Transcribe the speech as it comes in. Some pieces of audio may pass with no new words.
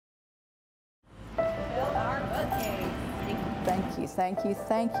you, thank you,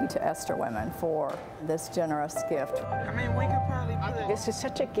 thank you to Esther Women for this generous gift. I mean, we could probably put... This is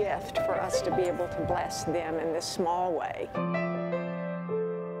such a gift for us to be able to bless them in this small way.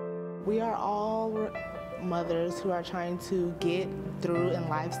 We are all mothers who are trying to get through in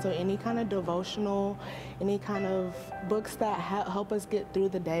life, so any kind of devotional, any kind of books that help us get through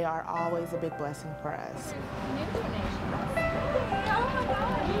the day are always a big blessing for us.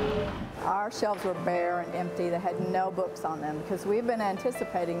 Our shelves were bare and empty. They had no books on them because we've been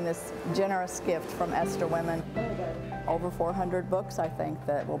anticipating this generous gift from Esther Women. Over 400 books, I think,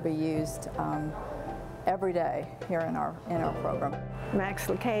 that will be used every day here in our program. Max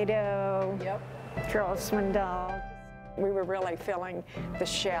Lucado. Yep. Charles Swindoll. We were really filling the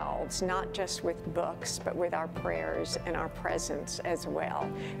shelves, not just with books, but with our prayers and our presence as well.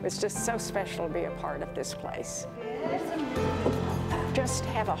 It was just so special to be a part of this place. Just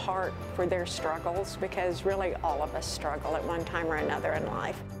have a heart for their struggles, because really all of us struggle at one time or another in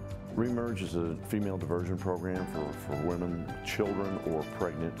life. ReMerge is a female diversion program for women, children, or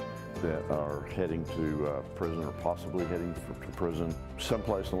pregnant that are heading to prison or possibly heading to prison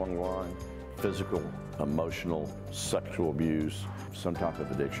someplace along the line. Physical, emotional, sexual abuse, some type of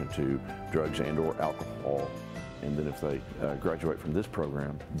addiction to drugs and or alcohol. And then if they graduate from this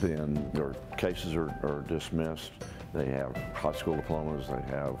program, then their cases are dismissed. They have high school diplomas, they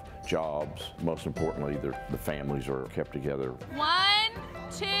have jobs. Most importantly, the families are kept together. 1,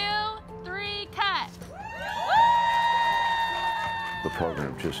 2, 3, cut. The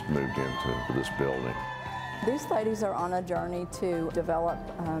program just moved into this building. These ladies are on a journey to develop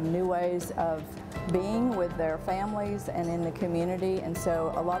new ways of being with their families and in the community, and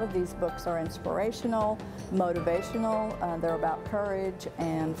so a lot of these books are inspirational, motivational, they're about courage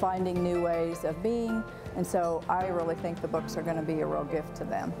and finding new ways of being, and so I really think the books are going to be a real gift to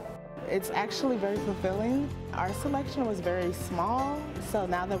them. It's actually very fulfilling. Our selection was very small, so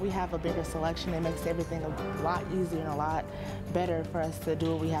now that we have a bigger selection, it makes everything a lot easier and a lot better for us to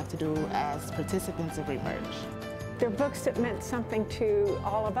do what we have to do as participants of ReMerge. They're books that meant something to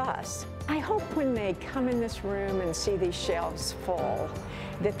all of us. I hope when they come in this room and see these shelves full,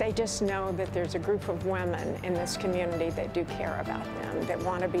 that they just know that there's a group of women in this community that do care about them, that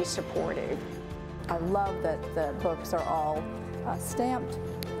want to be supportive. I love that the books are all stamped,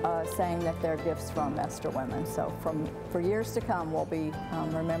 saying that they're gifts from Esther Women. So for years to come, we'll be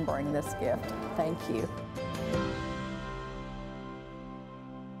remembering this gift. Thank you.